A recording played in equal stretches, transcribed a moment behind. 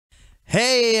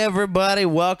Hey everybody,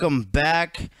 welcome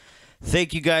back.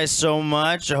 Thank you guys so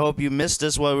much. I hope you missed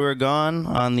us while we were gone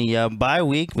on the bye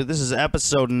week, but this is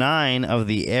episode 9 of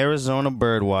the Arizona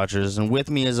Birdwatchers, and with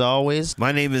me as always,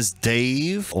 my name is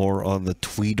Dave, or on the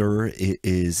Twitter it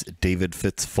is David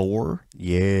Fitz4.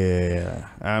 Yeah.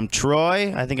 I'm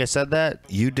Troy. I think I said that.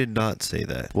 You did not say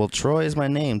that. Well, Troy is my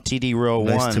name. TD Row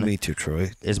 1. Nice to meet you,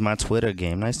 Troy. Is my Twitter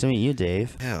game. Nice to meet you,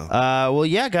 Dave. Yeah. Well,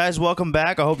 yeah, guys, welcome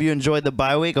back. I hope you enjoyed the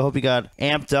bye week. I hope you got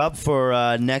amped up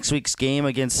for next week's game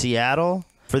against Seattle.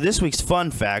 For this week's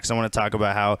fun facts, I want to talk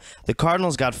about how the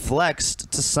Cardinals got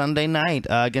flexed to Sunday night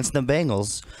against the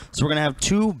Bengals. So we're going to have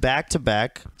 2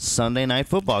 back-to-back Sunday night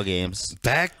football games.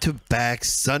 Back-to-back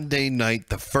Sunday night,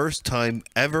 the first time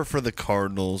ever for the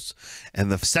Cardinals,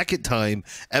 and the second time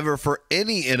ever for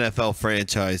any NFL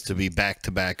franchise to be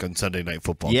back-to-back on Sunday night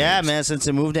football Yeah, games. man, since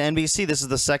it moved to NBC, this is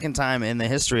the second time in the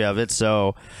history of it.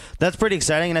 So that's pretty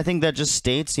exciting, and I think that just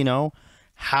states, you know,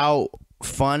 how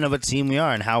fun of a team we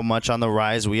are and how much on the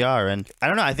rise we are. And I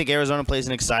don't know, I think Arizona plays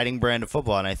an exciting brand of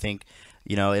football, and I think,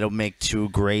 you know, it'll make 2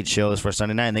 great shows for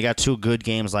Sunday night, and they got 2 good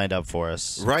games lined up for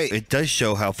us. Right. It does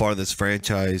show how far this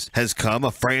franchise has come.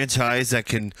 A franchise that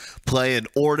can play an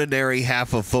ordinary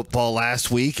half of football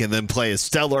last week and then play a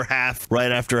stellar half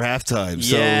right after halftime.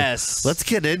 So yes. let's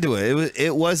get into it.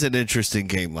 It was an interesting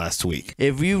game last week.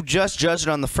 If you just judge it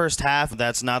on the first half,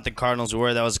 that's not the Cardinals we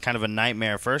were. That was kind of a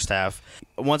nightmare first half.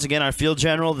 Once again, our field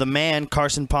general, the man,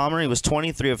 Carson Palmer, he was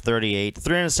 23 of 38,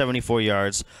 374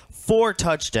 yards, 4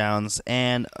 touchdowns,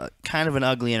 and kind of an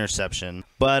ugly interception.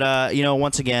 But, you know,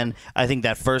 once again, I think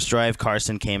that first drive,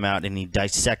 Carson came out and he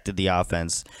dissected the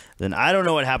offense. Then I don't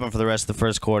know what happened for the rest of the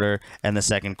first quarter and the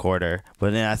second quarter. But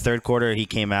in that third quarter, he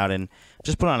came out and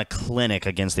just put on a clinic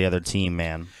against the other team,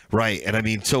 man. Right. And I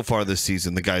mean, so far this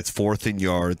season, the guy's 4th in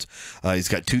yards. He's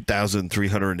got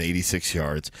 2,386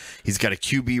 yards. He's got a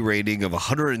QB rating of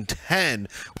 110,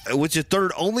 which is 3rd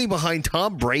only behind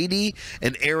Tom Brady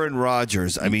and Aaron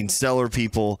Rodgers. I mean, stellar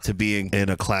people to being in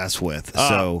a class with.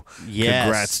 So yes.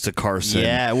 Congrats to Carson.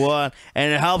 Yeah, well,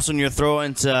 and it helps when you're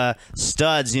throwing to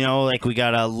studs, you know, like we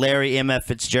got Larry M.F.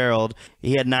 Fitzgerald.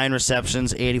 He had 9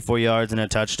 receptions, 84 yards, and a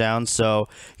touchdown. So,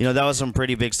 you know, that was some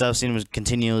pretty big stuff. Seen him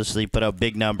continuously put up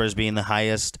big numbers, being the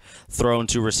highest thrown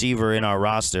to receiver in our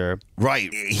roster.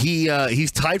 Right.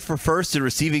 He's tied for 1st in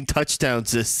receiving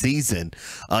touchdowns this season.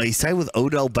 He's tied with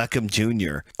Odell Beckham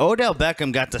Jr. Odell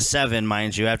Beckham got to 7,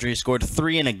 mind you, after he scored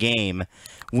 3 in a game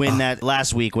when that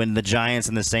last week when the Giants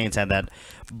and the Saints had that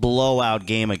blowout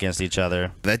game against each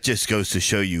other. That just goes to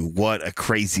show you what a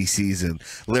crazy season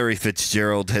Larry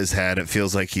Fitzgerald has had. It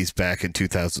feels like he's back in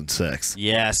 2006.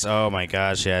 Yes. Oh, my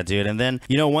gosh. Yeah, dude. And then,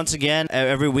 you know, once again,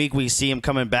 every week we see him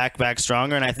coming back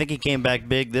stronger, and I think he came back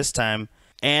big this time.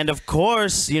 And, of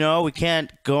course, you know, we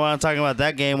can't go on talking about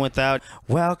that game without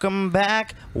welcome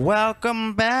back,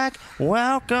 welcome back,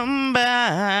 welcome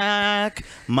back.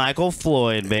 Michael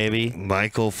Floyd, baby.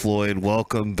 Michael Floyd,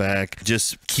 welcome back.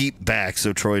 Just keep back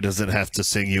so Troy doesn't have to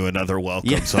sing you another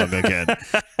welcome song again.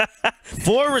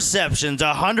 4 receptions,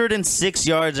 106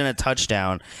 yards, and a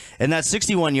touchdown. And that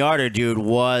 61-yarder, dude,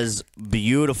 was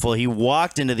beautiful. He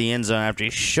walked into the end zone after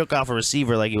he shook off a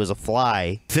receiver like he was a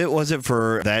fly. If it wasn't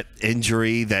for that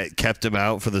injury that kept him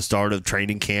out for the start of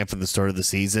training camp and the start of the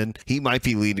season, he might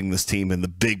be leading this team in the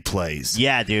big plays.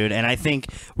 Yeah, dude, and I think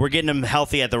we're getting him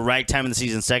healthy at the right time in the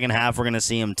season. Second half, we're going to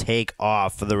see him take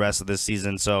off for the rest of this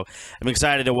season. So I'm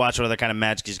excited to watch what other kind of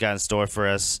magic he's got in store for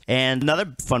us. And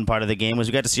another fun part of the game was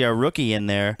we got to see our rookie in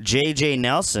there, J.J.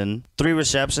 Nelson, 3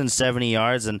 receptions, 70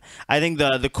 yards. And I think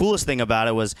the coolest thing about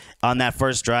it was on that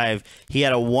first drive, he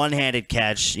had a one-handed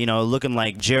catch, you know, looking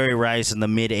like Jerry Rice in the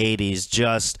mid-'80s.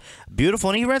 Just beautiful.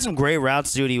 And he ran some great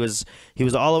routes, dude. He was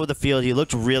all over the field. He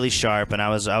looked really sharp, and I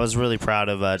was really proud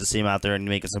of to see him out there and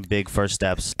making some big first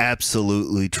steps.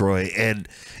 Absolutely, Troy. And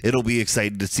it'll be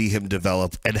exciting to see him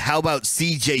develop. And how about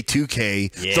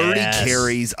CJ2K? Yes. 30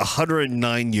 carries,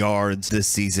 109 yards this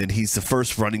season. He's the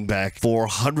first running back for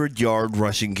 100-yard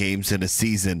rushing games in a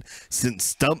season since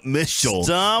Stump Mitchell.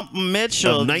 Stump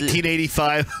Mitchell. Of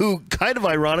 1985, who kind of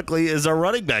ironically is our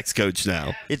running backs coach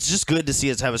now. It's just good to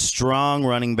see us have a strong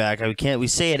running back. We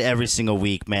say it every single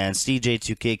week, man.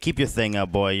 CJ2K, keep your thing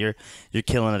up, boy. You're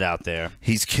killing it out there.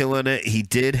 He's killing it. He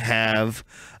did have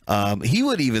he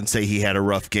would even say he had a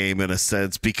rough game in a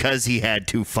sense because he had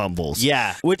 2 fumbles.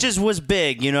 Yeah, which was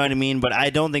big, you know what I mean? But I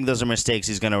don't think those are mistakes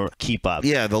he's going to keep up.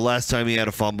 Yeah, the last time he had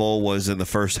a fumble was in the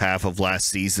first half of last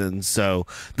season, so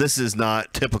this is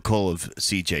not typical of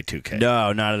CJ2K.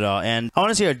 No, not at all. And I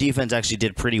want to say our defense actually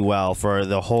did pretty well for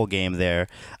the whole game there.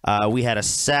 We had a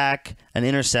sack, an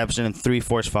interception and 3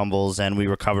 forced fumbles, and we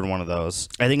recovered one of those.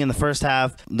 I think in the first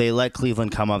half, they let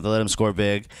Cleveland come up. They let them score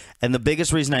big. And the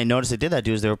biggest reason I noticed they did that,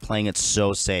 dude, is they were playing it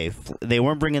so safe. They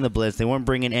weren't bringing the blitz. They weren't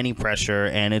bringing any pressure,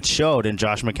 and it showed. And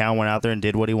Josh McCown went out there and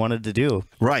did what he wanted to do.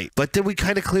 Right. But then we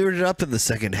kind of cleared it up in the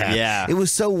second half. Yeah. It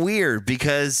was so weird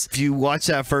because if you watch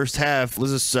that first half, it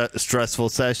was a stressful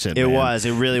session. It man. was.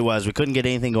 It really was. We couldn't get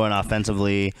anything going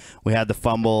offensively. We had the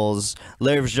fumbles.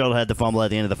 Larry Fitzgerald had the fumble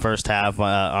at the end of the first half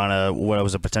on what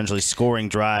was a potentially scoring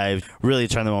drive. Really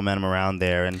turned the momentum around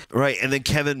there. And right. And then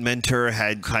Kevin Mentor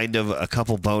had kind of a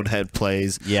couple bonehead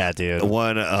plays. Yeah, dude.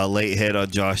 One late hit on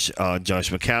Josh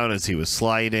McCown as he was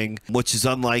sliding, which is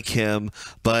unlike him,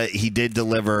 but he did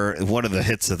deliver one of the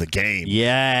hits of the game.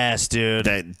 Yes, dude.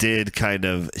 That did kind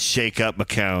of shake up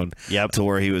McCown to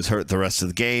where he was hurt the rest of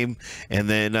the game. And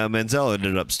then Manziel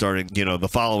ended up starting, the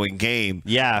following game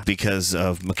because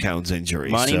of McCown's injury.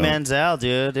 Money Manziel,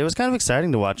 dude. It was kind of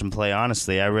exciting to watch him play,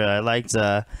 honestly. I liked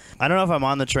I don't know if I'm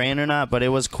on the train or not, but it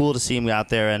was cool to see him out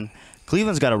there. And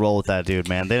Cleveland's got to roll with that dude,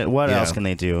 man. What else can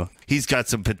they do? He's got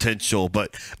some potential,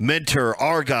 but Mentor,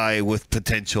 our guy with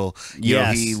potential,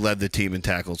 he led the team in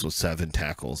tackles with 7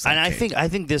 tackles. And I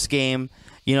think this game,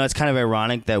 it's kind of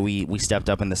ironic that we stepped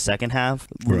up in the second half,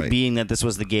 being that this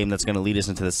was the game that's going to lead us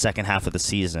into the second half of the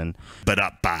season.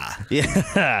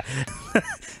 Yeah.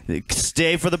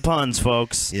 Stay for the puns,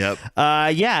 folks. Yep.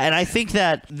 And I think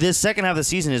that this second half of the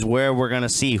season is where we're going to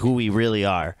see who we really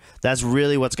are. That's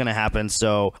really what's going to happen.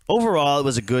 So overall, it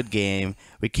was a good game.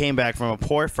 We came back from a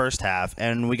poor first half,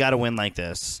 and we got to win like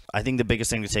this. I think the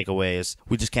biggest thing to take away is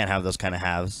we just can't have those kind of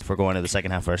halves if we're going to the second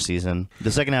half of our season.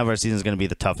 The second half of our season is going to be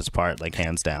the toughest part, like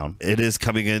hands down. It is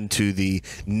coming into the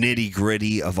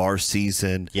nitty-gritty of our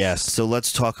season. Yes. So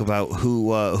let's talk about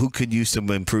who could use some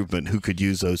improvement, who could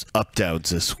use those up-downs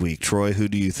this week. Troy, who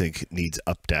do you think needs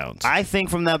up-downs? I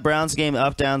think from that Browns game,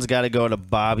 up-downs got to go to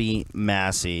Bobby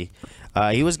Massey.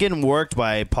 He was getting worked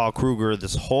by Paul Kruger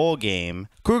this whole game.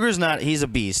 He's a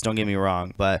beast, don't get me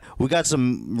wrong, but we got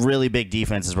some really big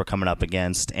defenses we're coming up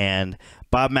against, and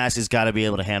Bob Massey's got to be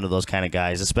able to handle those kind of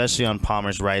guys, especially on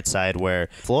Palmer's right side where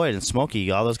Floyd and Smokey,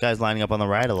 all those guys lining up on the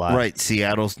right a lot. Right.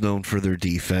 Seattle's known for their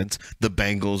defense. The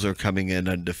Bengals are coming in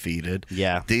undefeated.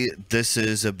 Yeah. This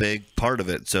is a big part of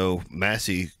it. So,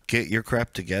 Massey, get your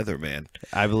crap together, man.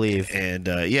 I believe. And,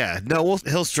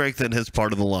 he'll strengthen his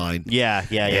part of the line. Yeah.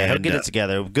 He'll get it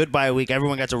together. Good bye week.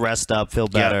 Everyone got to rest up, feel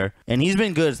better. Yeah. And he's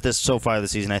been good so far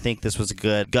this season. I think this was a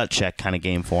good gut check kind of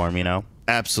game for him,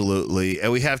 Absolutely.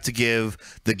 And we have to give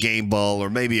the game ball, or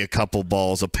maybe a couple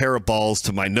balls, a pair of balls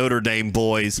to my Notre Dame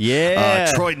boys.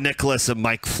 Yeah. Troy Nicholas and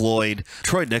Mike Floyd.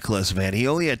 Troy Nicholas, man, he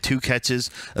only had 2 catches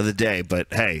of the day, but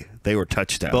hey, they were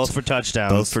touchdowns. Both for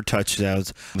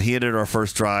touchdowns. He ended our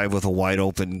first drive with a wide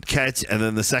open catch, and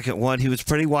then the second one, he was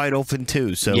pretty wide open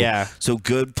too. So so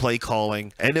good play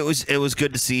calling, and it was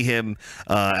good to see him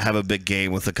have a big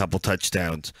game with a couple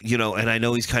touchdowns. And I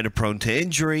know he's kind of prone to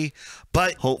injury,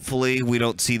 but hopefully we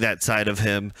don't see that side of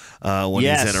him when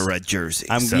he's in a red jersey.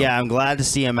 I'm glad to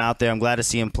see him out there. I'm glad to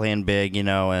see him playing big,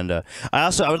 and I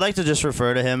would like to just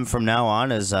refer to him from now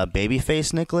on as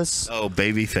Babyface Nicholas. Oh,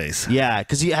 Babyface. Yeah,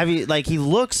 because he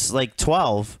looks like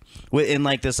 12 in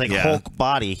like this Hulk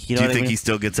body. Do you think he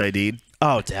still gets ID'd?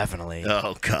 Oh, definitely.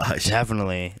 Oh gosh,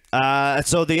 definitely.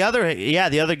 So the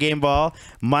other game ball,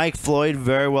 Mike Floyd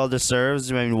very well deserves.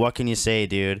 I mean, what can you say,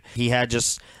 dude? He had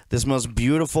just this most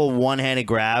beautiful one-handed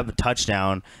grab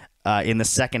touchdown in the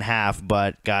second half,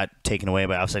 but got taken away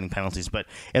by offsetting penalties. But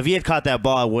if he had caught that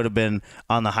ball, it would have been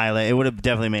on the highlight. It would have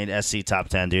definitely made SC top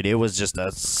 10, dude. It was just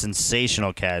a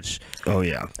sensational catch. Oh,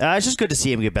 yeah. It's just good to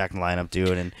see him get back in the lineup,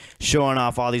 dude, and showing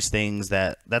off all these things.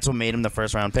 That's what made him the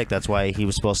first-round pick. That's why he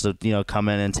was supposed to, come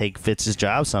in and take Fitz's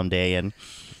job someday. And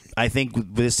I think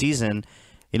this season,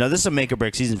 this is a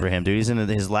make-or-break season for him, dude. He's in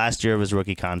his last year of his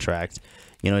rookie contract.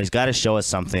 He's got to show us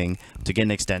something to get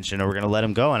an extension, or we're going to let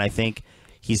him go. And I think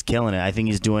he's killing it. I think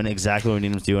he's doing exactly what we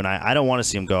need him to do, and I don't want to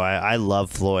see him go. I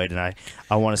love Floyd, and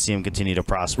I want to see him continue to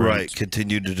prosper. Right,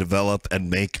 continue to develop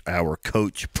and make our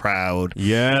coach proud.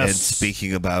 Yes. And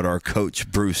speaking about our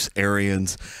coach, Bruce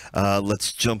Arians,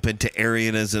 let's jump into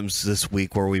Arianisms this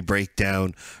week where we break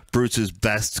down Bruce's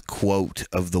best quote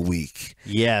of the week.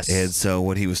 Yes. And so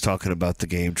when he was talking about the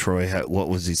game, Troy, what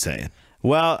was he saying?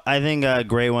 Well, I think a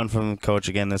great one from Coach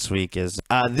again this week is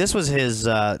this was his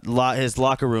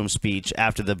locker room speech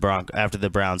after the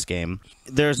Browns game.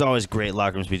 There's always great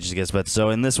locker room speeches he gets, but so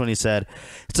in this one he said,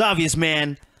 "It's obvious,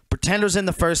 man. Pretenders in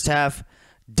the first half,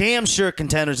 damn sure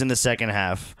contenders in the second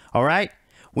half. All right,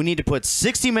 we need to put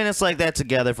 60 minutes like that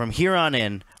together from here on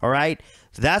in. All right,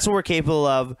 that's what we're capable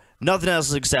of. Nothing else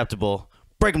is acceptable.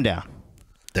 Break them down."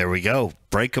 There we go.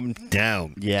 Break them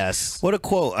down. Yes. What a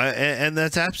quote. And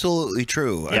that's absolutely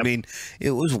true. Yep. I mean,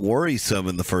 it was worrisome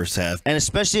in the first half. And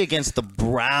especially against the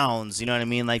Browns, you know what I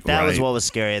mean? Like, that was Right. what was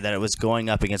scary, that it was going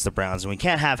up against the Browns. And we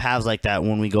can't have halves like that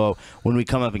when we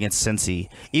come up against Cincy.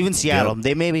 Even Seattle, Yep.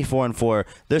 they may be 4-4.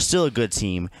 They're still a good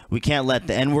team. We can't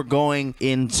and we're going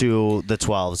into the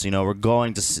 12s. You know, we're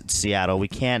going to Seattle. We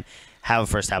can't have a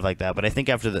first half like that. But I think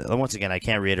once again, I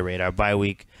can't reiterate, our bye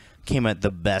week came at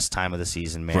the best time of the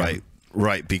season, man.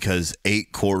 Right, because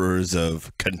 8 quarters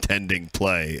of contending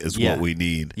play is what we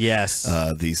need. Yes.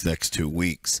 These next 2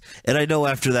 weeks. And I know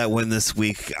after that win this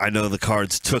week, I know the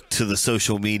Cards took to the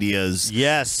social medias.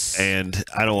 Yes. And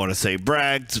I don't want to say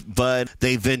bragged, but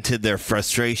they vented their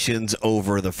frustrations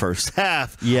over the first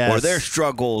half or their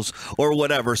struggles or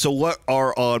whatever. So what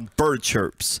are on Bird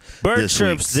Chirps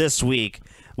this week?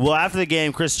 Well, after the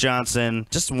game, Chris Johnson,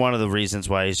 just one of the reasons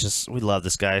why we love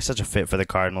this guy. He's such a fit for the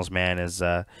Cardinals, man, is,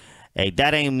 hey,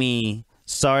 that ain't me.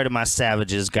 Sorry to my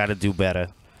Savages. Got to do better.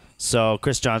 So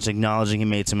Chris Johnson acknowledging he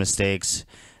made some mistakes.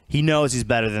 He knows he's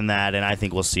better than that, and I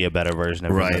think we'll see a better version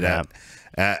of him than that.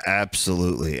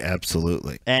 Absolutely.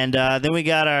 And then we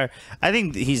got I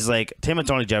think he's like, Tim and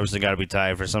Tony Jefferson got to be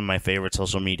tied for some of my favorite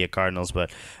social media Cardinals,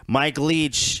 but Mike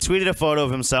Leach tweeted a photo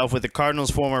of himself with the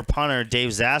Cardinals' former punter, Dave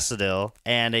Zassadil,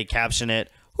 and they caption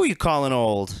it, "Who you calling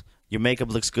old? Your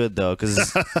makeup looks good, though,"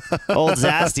 because old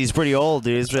Zasty's pretty old,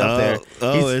 dude. He's up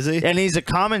there. Is he? And he's a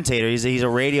commentator. He's a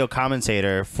radio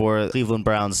commentator for Cleveland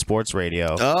Browns sports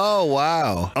radio. Oh,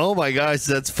 wow. Oh, my gosh,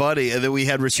 that's funny. And then we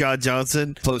had Rashad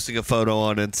Johnson posting a photo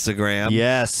on Instagram.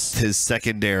 Yes. His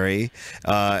secondary.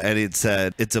 And it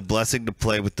said, "It's a blessing to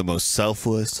play with the most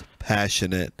selfless,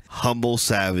 passionate, humble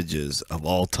Savages of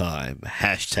all time.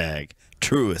 Hashtag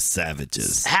truest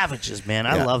Savages." Savages, man.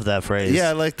 I love that phrase. Yeah,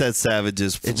 I like that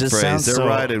Savages It just phrase. sounds They're so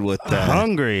riding with that.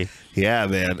 hungry. Yeah,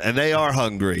 man. And they are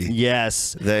hungry.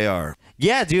 Yes. They are.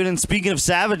 Yeah, dude. And speaking of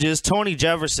Savages, Tony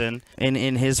Jefferson,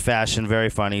 in his fashion, very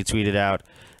funny, tweeted out,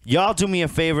 "Y'all do me a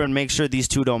favor and make sure these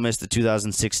two don't miss the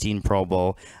 2016 Pro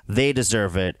Bowl. They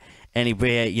deserve it." And he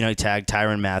tagged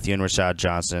Tyrann Mathieu and Rashad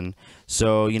Johnson.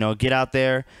 So, get out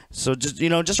there. So,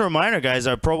 just a reminder, guys,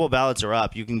 our Pro Bowl ballots are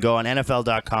up. You can go on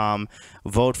NFL.com,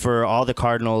 vote for all the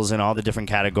Cardinals and all the different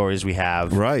categories we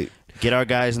have. Right. Get our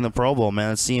guys in the Pro Bowl, man.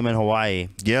 Let's see him in Hawaii.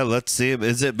 Yeah, let's see him.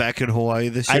 Is it back in Hawaii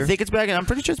this year? I think it's back. I'm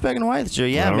pretty sure it's back in Hawaii this year.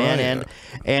 Yeah, all man. Right.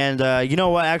 And you know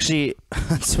what? Actually,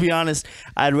 to be honest,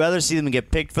 I'd rather see them get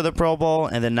picked for the Pro Bowl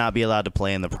and then not be allowed to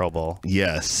play in the Pro Bowl.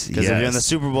 Yes. Because if you're in the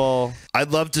Super Bowl,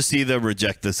 I'd love to see them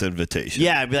reject this invitation.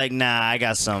 yeah, I'd be like, nah, I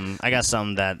got something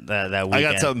that weekend. I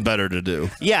got something better to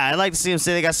do. Yeah, I'd like to see them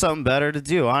say they got something better to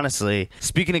do, honestly.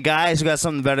 Speaking of guys who got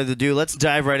something better to do, let's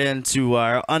dive right into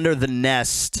our Under the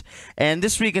Nest. And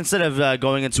this week, instead of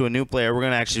going into a new player, we're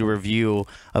going to actually review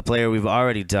a player we've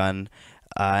already done.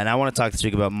 And I want to talk this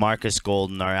week about Marcus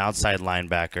Golden, our outside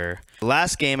linebacker.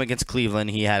 Last game against Cleveland,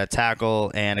 he had a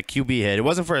tackle and a QB hit. It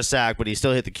wasn't for a sack, but he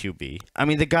still hit the QB. I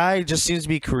mean, the guy just seems to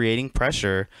be creating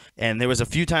pressure. And there was a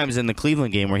few times in the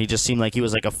Cleveland game where he just seemed like he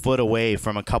was like a foot away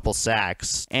from a couple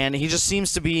sacks. And he just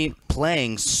seems to be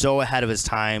playing so ahead of his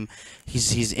time.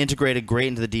 He's integrated great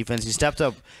into the defense. He stepped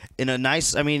up in a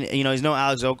nice, he's no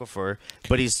Alex Okafor,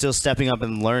 but he's still stepping up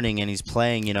and learning, and he's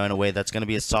playing, in a way that's going to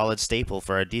be a solid staple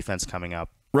for our defense coming up.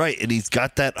 Right, and he's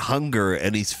got that hunger,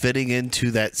 and he's fitting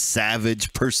into that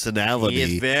savage personality.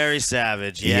 He is very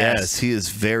savage, yes. He is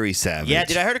very savage. Yeah,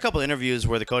 dude, I heard a couple interviews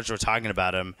where the coaches were talking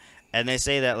about him, and they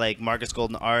say that, like, Marcus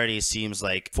Golden already seems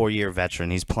like 4-year veteran.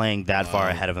 He's playing that far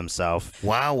ahead of himself.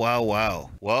 Wow.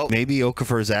 Well, maybe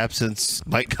Okafor's absence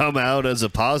might come out as a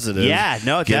positive. Yeah,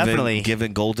 no, definitely.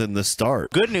 Giving Golden the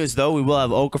start. Good news, though, we will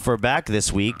have Okafor back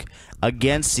this week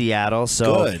against Seattle.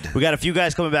 So good. We got a few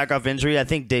guys coming back off injury. I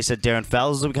think they said Darren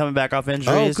Fells will be coming back off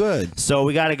injuries. Oh, good. So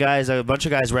we got a bunch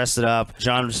of guys rested up.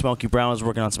 John Smokey Brown was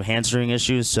working on some hamstring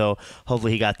issues, so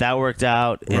hopefully he got that worked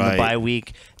out in the bye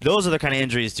week. Those are the kind of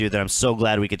injuries, dude, that I'm so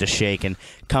glad we get to shake and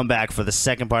come back for the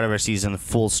second part of our season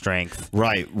full strength.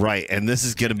 Right. And this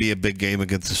is going to be a big game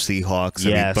against the Seahawks.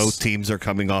 Yes. I mean, both teams are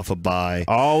coming off a bye.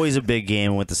 Always a big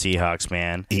game with the Seahawks,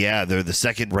 man. Yeah, they're the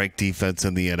second-ranked defense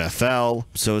in the NFL,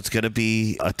 so it's going to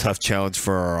be a tough challenge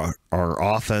for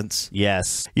our offense.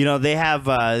 Yes. They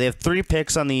have 3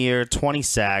 picks on the year, 20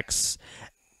 sacks,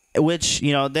 which,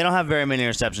 they don't have very many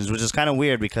interceptions, which is kind of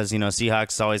weird because,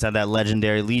 Seahawks always had that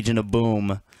legendary Legion of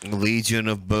Boom. Legion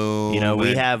of Boom.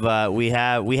 We have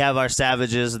our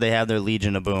Savages. They have their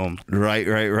Legion of Boom.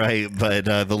 Right. But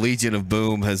the Legion of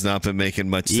Boom has not been making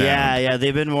much sound. Yeah.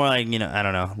 They've been more like, I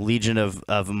don't know, Legion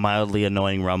of mildly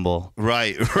annoying rumble.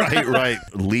 Right.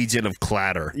 Legion of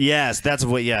Clatter. Yes, that's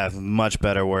much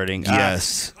better wording.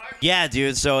 Yes. Yeah,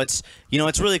 dude. So it's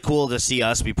it's really cool to see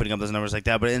us be putting up those numbers like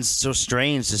that, but it's so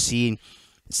strange to see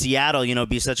Seattle,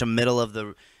 be such a middle of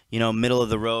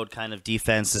the road kind of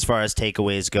defense as far as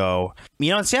takeaways go.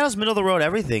 And Seattle's middle of the road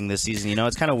everything this season.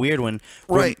 It's kind of weird when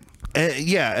right.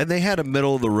 And they had a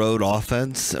middle of the road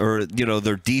offense, or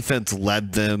their defense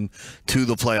led them to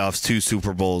the playoffs, 2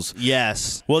 Super Bowls.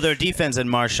 Yes. Well, their defense and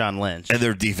Marshawn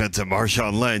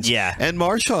Lynch. Yeah. And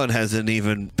Marshawn hasn't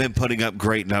even been putting up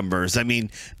great numbers. I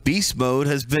mean, beast mode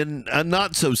has been a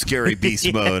not so scary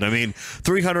beast mode. I mean,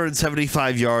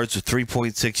 375 yards with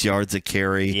 3.6 yards a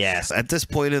carry. Yes. At this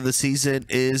point in the season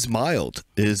is mild.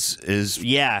 Is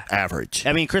average.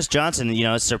 I mean, Chris Johnson,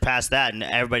 surpassed that, and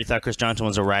everybody thought Chris Johnson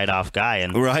was a write-off guy,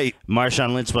 and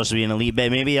Marshawn Lynch supposed to be an elite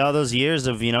bet. Maybe all those years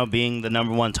of being the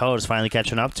number 1 toad is finally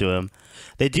catching up to him.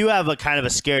 They do have a kind of a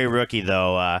scary rookie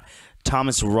though,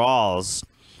 Thomas Rawls.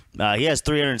 He has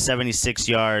 376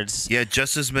 yards. Yeah,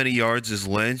 just as many yards as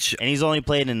Lynch. And he's only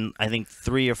played in, I think,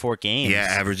 3 or 4 games. Yeah,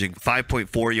 averaging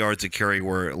 5.4 yards a carry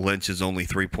where Lynch is only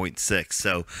 3.6.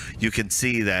 So you can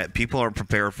see that people aren't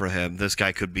prepared for him. This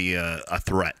guy could be a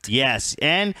threat. Yes,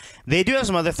 and they do have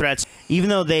some other threats, even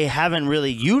though they haven't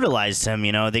really utilized him.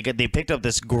 They picked up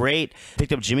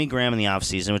Jimmy Graham in the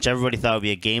offseason, which everybody thought would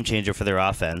be a game changer for their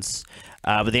offense.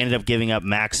 But they ended up giving up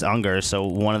Max Unger, so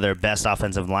one of their best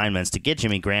offensive linemen, to get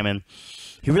Jimmy Graham. And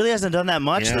he really hasn't done that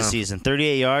much this season.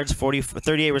 38 yards,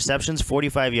 38 receptions,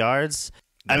 45 yards.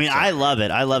 I love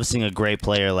it. I love seeing a great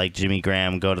player like Jimmy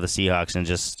Graham go to the Seahawks and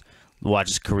just watch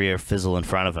his career fizzle in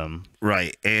front of him.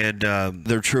 Right. And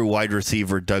their true wide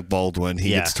receiver, Doug Baldwin, he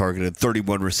gets targeted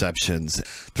 31 receptions,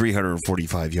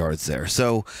 345 yards there.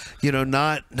 So,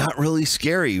 not really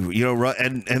scary.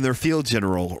 And their field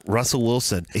general, Russell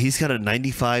Wilson, he's got a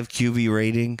 95 QB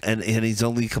rating, and he's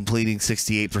only completing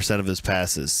 68% of his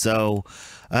passes. So,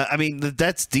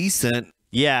 that's decent.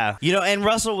 Yeah. And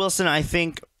Russell Wilson, I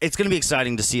think it's going to be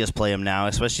exciting to see us play him now,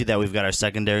 especially that we've got our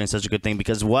secondary and such a good thing,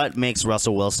 because what makes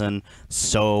Russell Wilson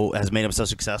has made him so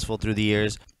successful through the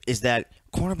years is that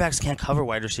cornerbacks can't cover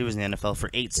wide receivers in the NFL for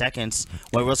 8 seconds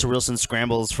while Russell Wilson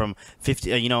scrambles from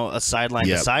 50, a sideline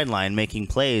to sideline making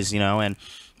plays, and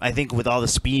I think with all the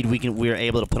speed we're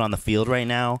able to put on the field right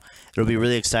now, it'll be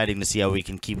really exciting to see how we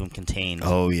can keep him contained.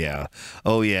 Oh yeah.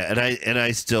 And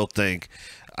I still think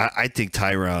I think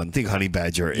Honey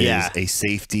Badger is a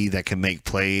safety that can make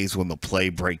plays when the play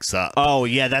breaks up. Oh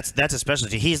yeah, that's a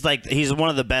specialty. He's one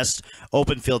of the best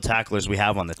open field tacklers we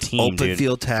have on the team. Open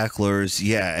field tacklers,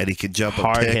 and he can jump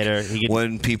hard a pick hitter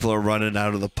when people are running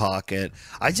out of the pocket.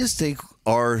 I just think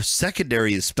our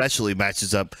secondary especially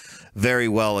matches up very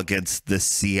well against the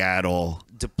Seattle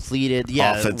depleted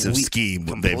offensive scheme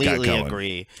they've got going. Completely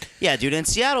agree. Yeah, dude, and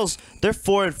they're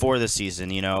 4-4 this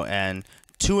season, and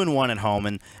 2-1 at home,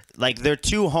 and their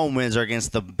 2 home wins are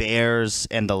against the Bears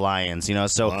and the Lions,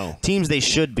 so teams they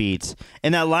should beat.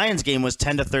 And that Lions game was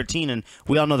 10-13, and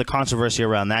we all know the controversy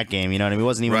around that game. It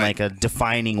wasn't even like a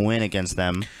defining win against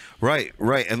them. Right.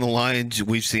 And the Lions,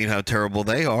 we've seen how terrible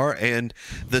they are. And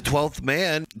the 12th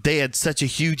man, they had such a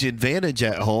huge advantage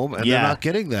at home, and they're not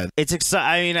getting that. It's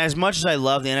exciting. As much as I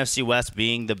love the NFC West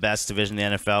being the best division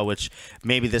in the NFL, which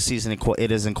maybe this season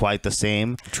it isn't quite the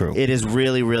same. True. It is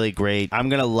really, really great. I'm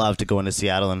going to love to go into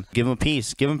Seattle and give them a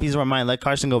piece. Give them a piece of our mind. Let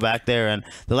Carson go back there. And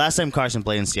the last time Carson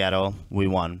played in Seattle, we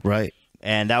won. Right.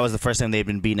 And that was the first time they'd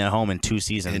been beaten at home in 2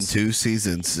 seasons.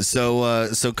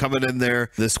 So coming in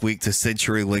there this week to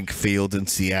CenturyLink Field in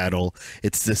Seattle.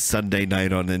 It's this Sunday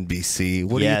night on NBC.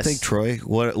 What do you think, Troy?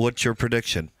 What's your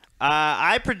prediction?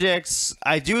 I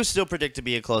do still predict to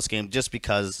be a close game just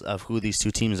because of who these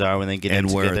 2 teams are when they get in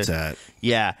together. And where it's at.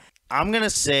 Yeah. I'm going to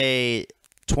say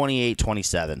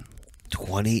 28-27.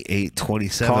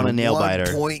 28-27. Calling a nail-biter.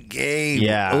 1-point game.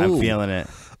 Yeah, Ooh. I'm feeling it.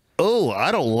 Oh,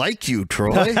 I don't like you,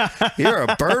 Troy. You're a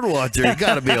birdwatcher. You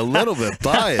got to be a little bit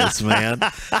biased, man.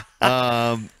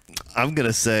 I'm going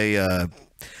to say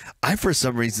I, for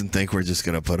some reason, think we're just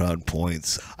going to put on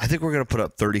points. I think we're going to put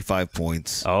up 35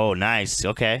 points. Oh, nice.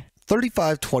 Okay.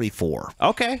 35-24.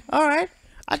 Okay. All right.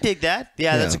 I dig that.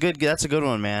 Yeah, that's a good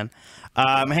one, man.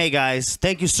 Hey, guys,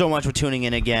 thank you so much for tuning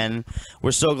in again.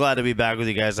 We're so glad to be back with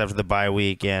you guys after the bye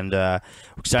week, and we're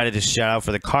excited to shout out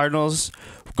for the Cardinals.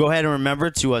 Go ahead and remember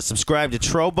to subscribe to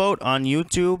Troboat on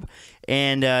YouTube.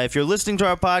 And if you're listening to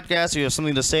our podcast or you have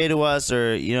something to say to us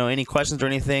or any questions or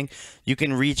anything, you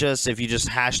can reach us if you just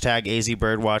hashtag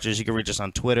AZBirdwatchers. You can reach us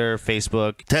on Twitter,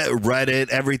 Facebook, Reddit,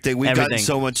 everything. We've gotten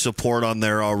so much support on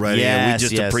there already, and we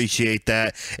just appreciate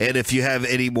that. And if you have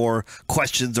any more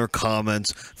questions or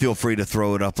comments, feel free to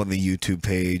throw it up on the YouTube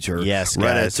page or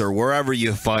Reddit or wherever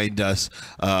you find us.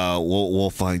 We'll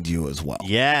find you as well.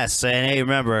 Yes, and hey,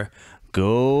 remember,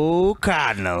 Go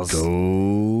Cardinals.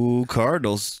 Go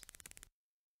Cardinals.